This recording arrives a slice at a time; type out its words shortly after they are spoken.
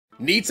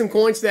Need some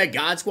coins to that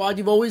God Squad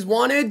you've always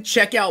wanted?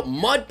 Check out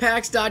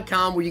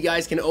mudpacks.com where you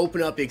guys can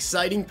open up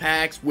exciting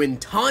packs, win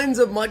tons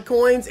of mud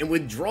coins, and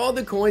withdraw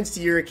the coins to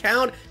your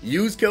account.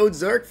 Use code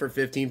ZIRK for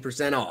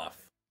 15% off.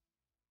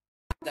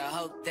 The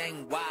whole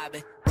thing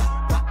wobbin',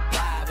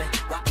 wobbin'.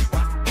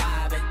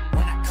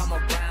 When I come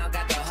around,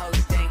 got the whole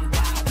thing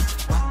wobbin'.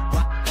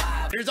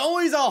 There's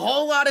always a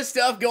whole lot of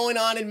stuff going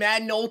on in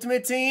Madden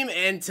Ultimate Team,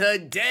 and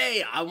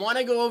today I want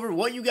to go over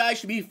what you guys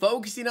should be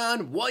focusing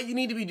on, what you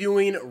need to be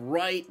doing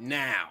right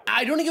now.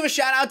 I do want to give a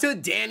shout out to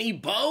Danny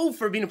Bow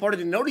for being a part of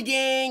the Noti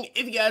Gang.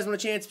 If you guys want a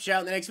chance to shout out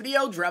in the next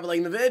video, drop a like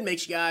in the vid, make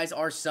sure you guys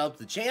are subbed to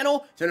the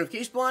channel, turn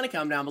notification bell on, and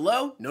comment down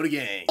below, Noti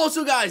Gang.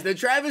 Also guys, the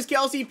Travis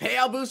Kelce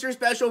payout booster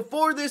special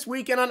for this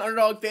weekend on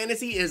Underdog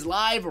Fantasy is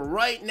live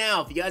right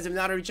now. If you guys have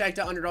not already checked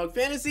out Underdog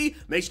Fantasy,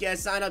 make sure you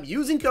guys sign up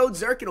using code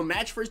ZIRK. It'll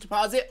match first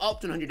deposit up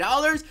to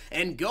 $100,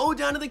 and go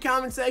down to the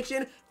comment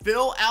section,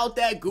 fill out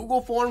that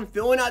Google form.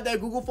 Filling out that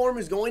Google form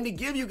is going to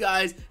give you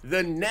guys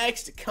the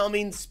next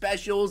coming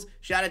specials.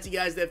 Shout out to you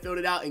guys that filled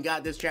it out and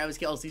got this Travis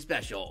Kelce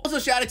special. Also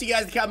shout out to you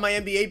guys that got my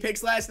NBA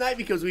picks last night,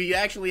 because we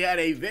actually had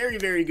a very,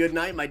 very good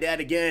night. My dad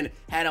again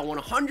had a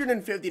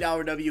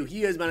 $150 W.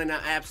 He has been on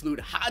an absolute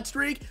hot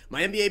streak.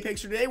 My NBA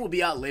picks for today will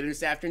be out later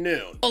this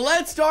afternoon. But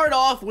let's start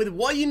off with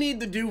what you need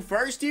to do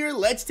first here.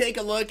 Let's take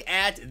a look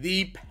at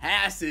the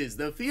passes.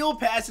 The field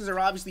passes are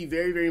obviously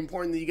very, very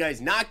important that you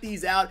guys knock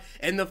these out.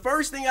 And the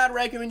first thing I'd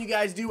recommend you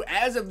guys do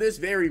as of this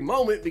very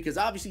moment, because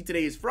obviously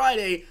today is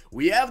Friday,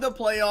 we have the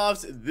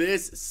playoffs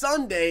this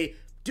Sunday.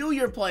 Do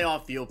your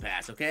playoff field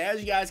pass, okay? As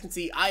you guys can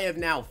see, I have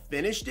now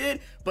finished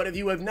it, but if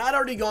you have not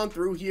already gone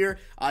through here,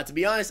 to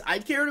be honest, I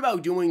cared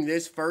about doing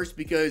this first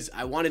because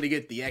I wanted to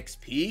get the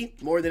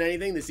XP more than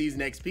anything, the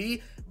season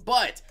XP,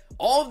 but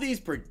all of these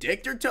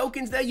predictor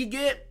tokens that you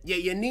get, yeah,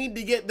 you need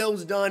to get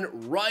those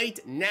done right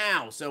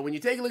now. So when you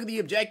take a look at the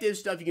objective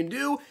stuff you can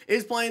do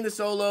is playing the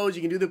solos.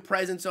 You can do the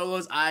present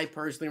solos. I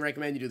personally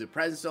recommend you do the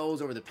present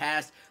solos over the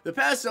past. The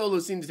past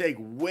solos seem to take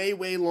way,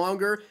 way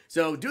longer.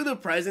 So do the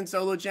present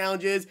solo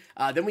challenges.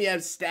 Then we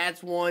have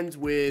stats ones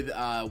with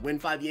win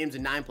 5 games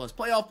and 9+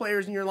 playoff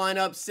players in your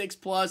lineup,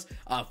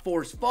 6+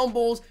 forced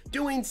fumbles,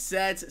 doing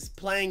sets,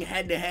 playing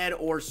head-to-head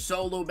or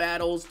solo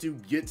battles to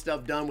get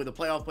stuff done with a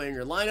playoff player in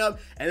your lineup.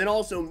 And then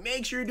also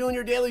make sure you're doing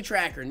your daily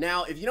tracker.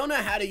 Now, if you don't know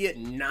how to get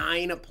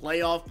 9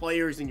 playoff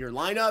players in your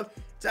lineup,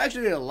 it's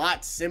actually a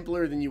lot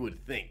simpler than you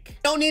would think. You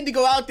don't need to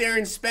go out there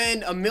and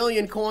spend a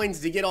million coins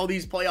to get all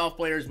these playoff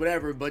players,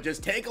 whatever, but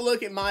just take a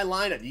look at my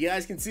lineup. You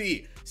guys can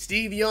see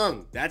Steve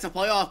Young, that's a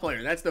playoff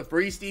player. That's the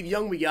free Steve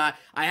Young we got.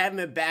 I have him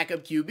at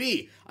backup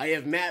QB. I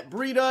have Matt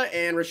Breida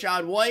and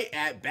Rashad White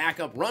at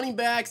backup running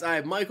backs. I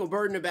have Michael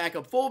Burton at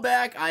backup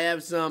fullback. I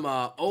have some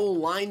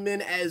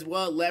O-linemen as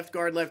well, left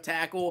guard, left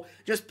tackle.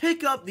 Just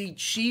pick up the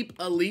cheap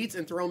elites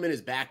and throw them in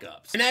as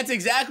backups. And that's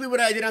exactly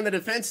what I did on the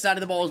defense side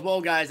of the ball as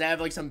well, guys. I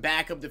have like some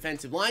backup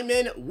defensive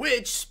linemen,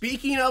 which,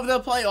 speaking of the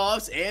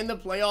playoffs and the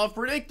playoff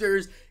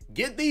predictors,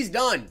 get these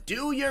done.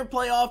 Do your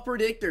playoff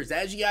predictors.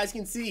 As you guys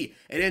can see,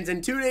 it ends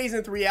in 2 days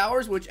and 3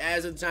 hours, which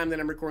as of the time that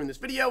I'm recording this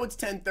video, it's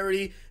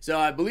 10:30. So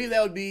I believe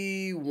that would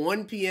be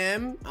 1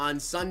 p.m. on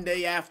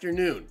Sunday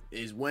afternoon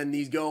is when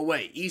these go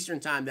away. Eastern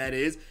time, that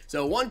is.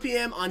 So 1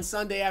 p.m. on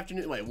Sunday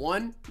afternoon. Wait,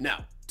 1? No.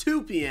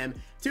 2 p.m.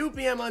 2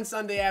 p.m. on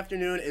Sunday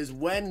afternoon is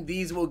when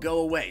these will go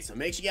away. So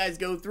make sure you guys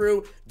go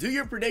through, do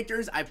your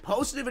predictors. I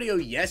posted a video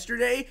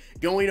yesterday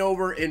going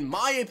over, in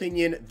my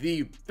opinion,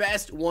 the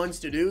best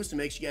ones to do. So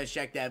make sure you guys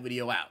check that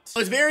video out.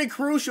 So it's very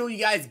crucial you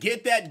guys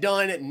get that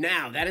done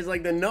now. That is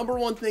like the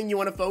 #1 thing you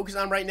want to focus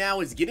on right now,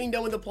 is getting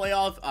done with the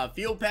playoff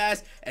field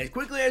pass as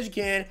quickly as you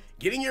can,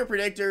 getting your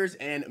predictors,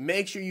 and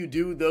make sure you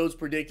do those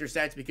predictor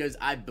sets, because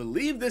I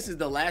believe this is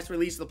the last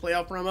release of the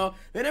playoff promo.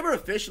 They never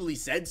officially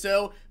said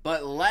so,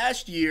 but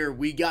last year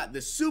we got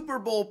the Super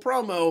Bowl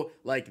promo.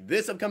 Like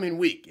this upcoming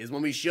week is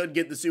when we should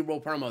get the Super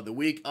Bowl promo, the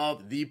week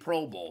of the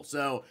Pro Bowl.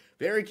 So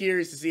very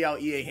curious to see how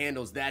EA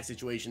handles that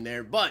situation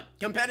there. But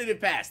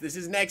competitive pass, this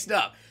is next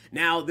up.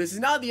 Now, this is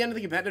not the end of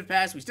the competitive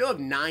pass. We still have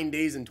 9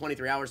 days and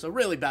 23 hours, so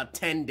really about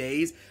 10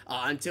 days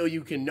until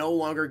you can no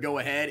longer go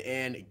ahead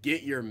and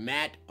get your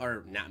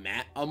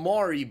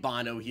Amari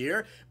Bono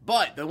here.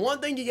 But the one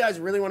thing you guys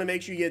really want to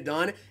make sure you get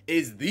done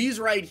is these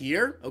right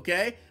here,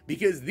 okay?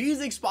 Because these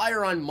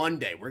expire on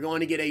Monday. We're going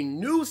to get a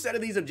new set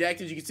of these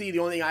objectives. You can see the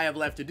only thing I have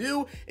left to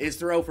do is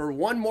throw for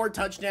 1 more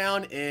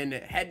touchdown in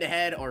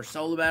head-to-head or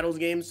solo battles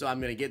games, so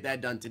I'm going to get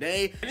that done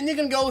today. And then you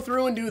can go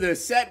through and do the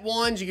set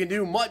ones. You can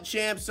do MUT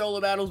champs,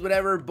 solo battles,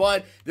 whatever,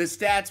 but the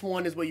stats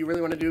one is what you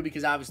really want to do,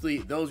 because obviously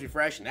those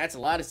refresh, and that's a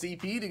lot of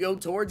CP to go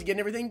towards getting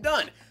everything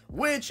done.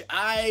 which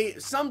I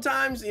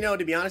sometimes, you know,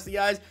 to be honest with you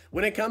guys,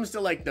 when it comes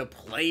to like the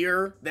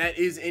player that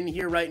is in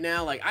here right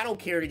now, like I don't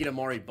care to get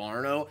Amari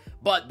Barno,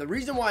 but the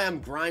reason why I'm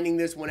grinding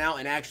this one out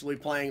and actually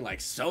playing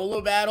like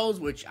solo battles,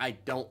 which I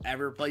don't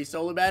ever play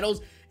solo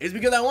battles, is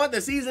because I want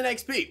the season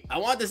XP. I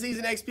want the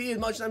season XP as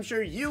much as I'm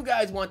sure you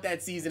guys want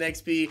that season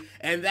XP,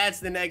 and that's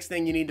the next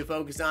thing you need to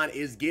focus on,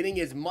 is getting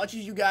as much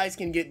as you guys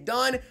can get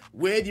done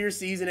with your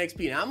season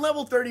XP. Now, I'm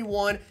level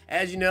 31.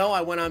 As you know,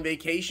 I went on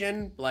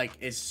vacation like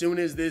as soon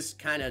as this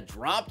kind of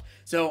dropped,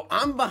 so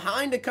I'm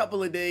behind a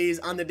couple of days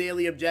on the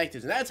daily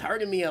objectives, and that's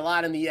hurting me a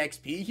lot in the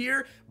XP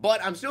here,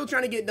 but I'm still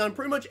trying to get done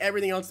pretty much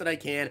everything else that I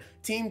can.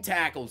 Team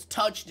tackles,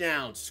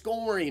 touchdowns,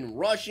 scoring,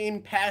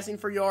 rushing, passing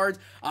for yards.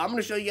 I'm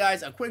going to show you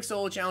guys a quick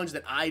solo challenge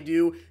that I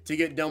do to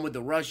get done with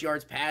the rush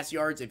yards, pass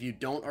yards, if you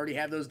don't already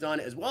have those done,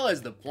 as well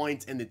as the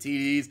points and the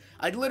TDs.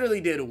 I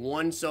literally did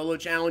one solo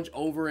challenge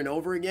over and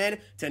over again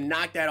to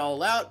knock that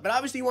all out, but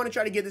obviously you want to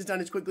try to get this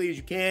done as quickly as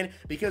you can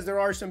because there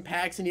are some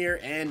packs in here,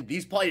 and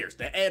these players,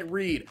 the Ed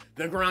Reed,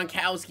 the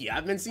Gronkowski,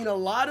 I've been seeing a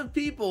lot of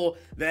people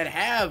that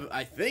have,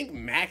 I think,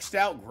 maxed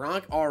out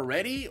Gronk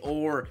already,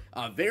 or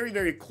very,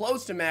 very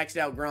close to maxed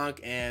out Gronk,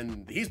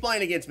 and he's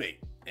playing against me.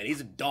 And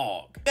he's a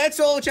dog. That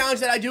solo challenge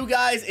that I do,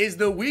 guys, is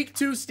the week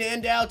 2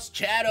 standouts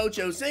Chad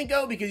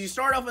Ochocinco, because you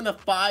start off on the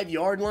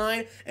 5-yard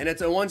line, and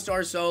it's a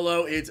 1-star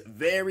solo. It's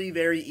very,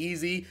 very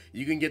easy.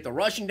 You can get the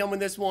rushing done with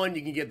this one.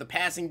 You can get the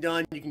passing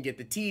done. You can get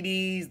the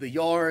TDs, the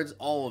yards,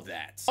 all of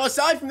that.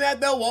 Aside from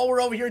that, though, while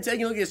we're over here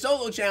taking a look at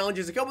solo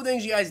challenges, a couple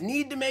things you guys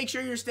need to make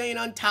sure you're staying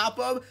on top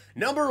of.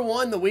 Number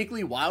 1, the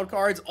weekly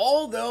wildcards.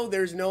 Although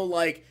there's no,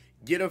 like,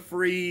 get a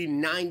free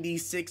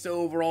 96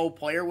 overall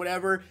player,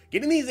 whatever,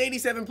 getting these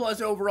 87 plus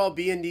overall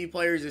B&D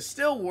players is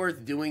still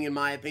worth doing in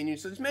my opinion.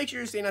 So just make sure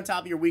you're staying on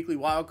top of your weekly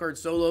wildcard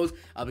solos,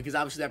 because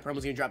obviously that promo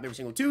is going to drop every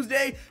single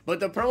Tuesday, but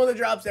the promo that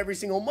drops every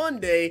single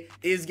Monday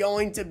is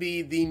going to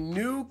be the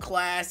new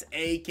class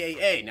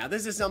AKA. Now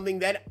this is something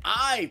that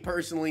I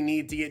personally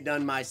need to get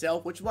done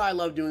myself, which is why I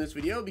love doing this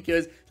video,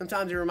 because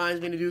sometimes it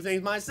reminds me to do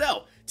things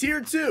myself.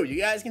 Tier 2,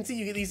 you guys can see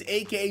you get these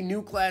AKA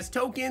new class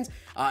tokens,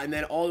 and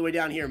then all the way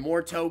down here,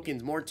 more tokens,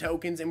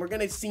 and we're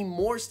going to see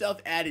more stuff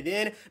added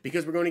in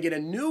because we're going to get a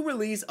new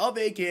release of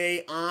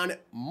AKA on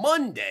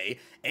Monday.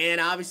 And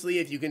obviously,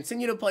 if you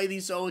continue to play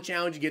these solo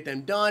challenges, get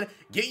them done,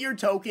 get your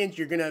tokens,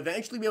 you're going to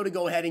eventually be able to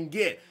go ahead and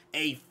get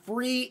a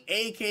free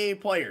AKA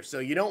player. So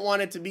you don't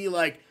want it to be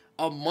like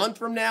a month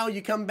from now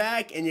you come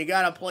back and you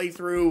got to play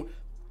through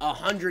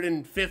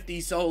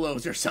 150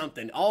 solos or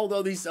something.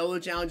 Although these solo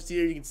challenges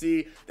here, you can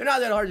see they're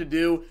not that hard to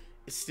do.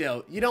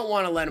 Still, you don't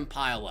want to let them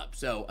pile up.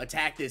 So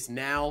attack this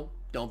now.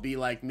 Don't be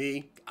like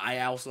me.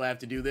 I also have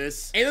to do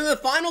this. And then the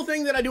final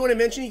thing that I do want to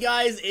mention, you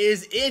guys,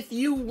 is if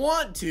you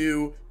want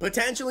to,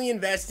 potentially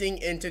investing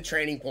into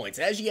training points.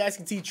 As you guys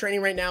can see,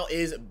 training right now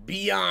is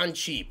beyond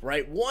cheap,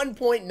 right?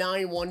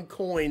 1.91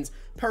 coins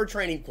per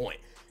training point.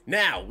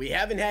 Now, we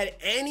haven't had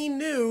any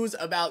news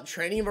about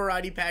training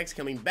variety packs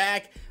coming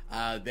back.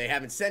 They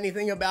haven't said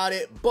anything about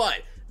it,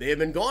 but they have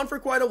been gone for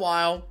quite a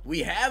while. We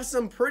have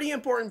some pretty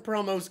important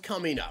promos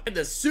coming up.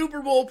 The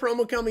Super Bowl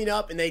promo coming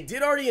up, and they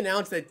did already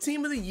announce that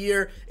Team of the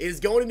Year is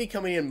going to be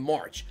coming in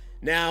March.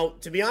 Now,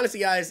 to be honest,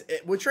 you guys,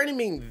 with training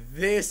being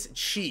this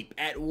cheap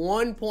at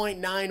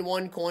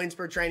 1.91 coins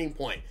per training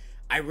point,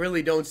 I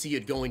really don't see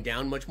it going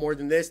down much more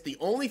than this. The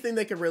only thing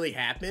that could really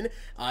happen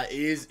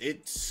is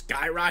it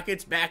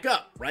skyrockets back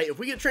up, right? If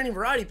we get training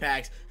variety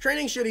packs,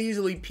 training should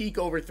easily peak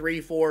over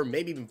 3, 4,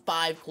 maybe even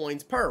 5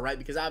 coins per, right?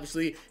 Because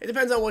obviously it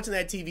depends on what's in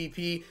that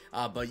TVP,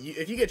 but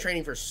if you get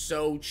training for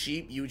so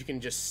cheap, you can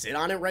just sit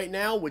on it right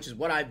now, which is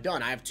what I've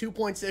done. I have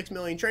 2.6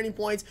 million training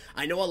points.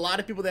 I know a lot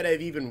of people that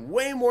have even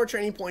way more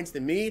training points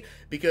than me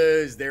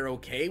because they're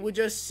okay with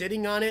just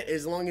sitting on it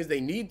as long as they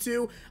need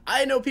to.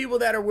 I know people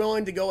that are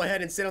willing to go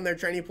ahead and sit on their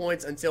training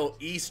points until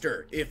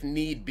Easter if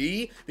need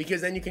be,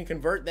 because then you can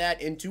convert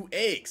that into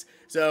eggs.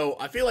 So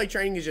I feel like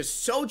training is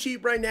just so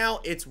cheap right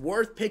now, it's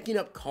worth picking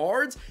up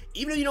cards,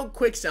 even if you don't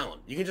quick sell them.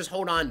 You can just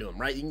hold on to them,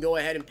 right? You can go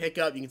ahead and pick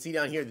up, you can see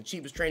down here, the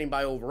cheapest training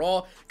buy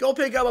overall. Go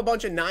pick up a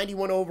bunch of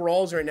 91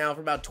 overalls right now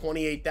for about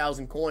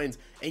 28,000 coins,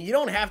 and you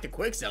don't have to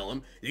quick sell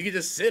them. You can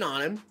just sit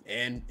on them,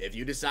 and if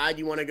you decide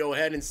you want to go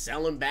ahead and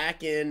sell them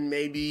back in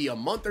maybe a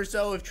month or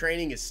so, if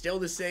training is still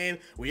the same,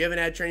 we haven't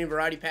had training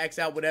variety packs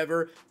out,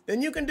 whatever,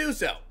 then you can do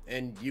so,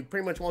 and you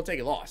pretty much won't take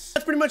a loss.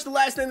 That's pretty much the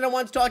last thing that I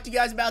wanted to talk to you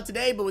guys about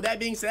today, but with that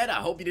being said,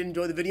 I hope you did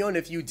enjoy the video, and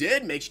if you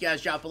did, make sure you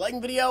guys drop a like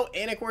video,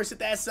 and of course hit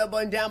that sub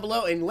button down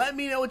below, and let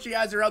me know what you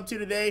guys are up to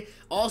today.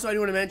 Also, I do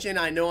want to mention,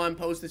 I know I'm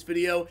posting this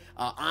video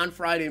on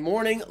Friday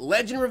morning.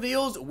 Legend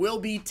reveals will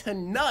be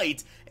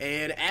tonight,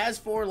 and as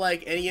for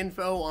like any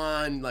info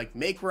on like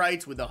make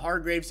rights with the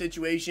Hargrave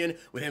situation,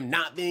 with him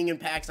not being in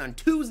packs on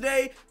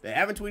Tuesday, they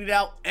haven't tweeted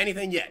out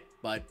anything yet,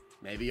 but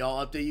maybe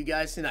I'll update you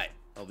guys tonight.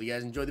 Hope you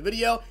guys enjoyed the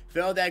video.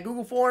 Fill out that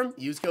Google form.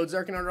 Use code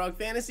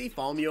ZirksEE.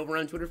 Follow me over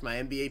on Twitter for my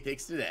NBA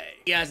picks today.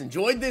 If you guys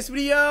enjoyed this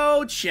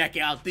video, check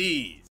out these.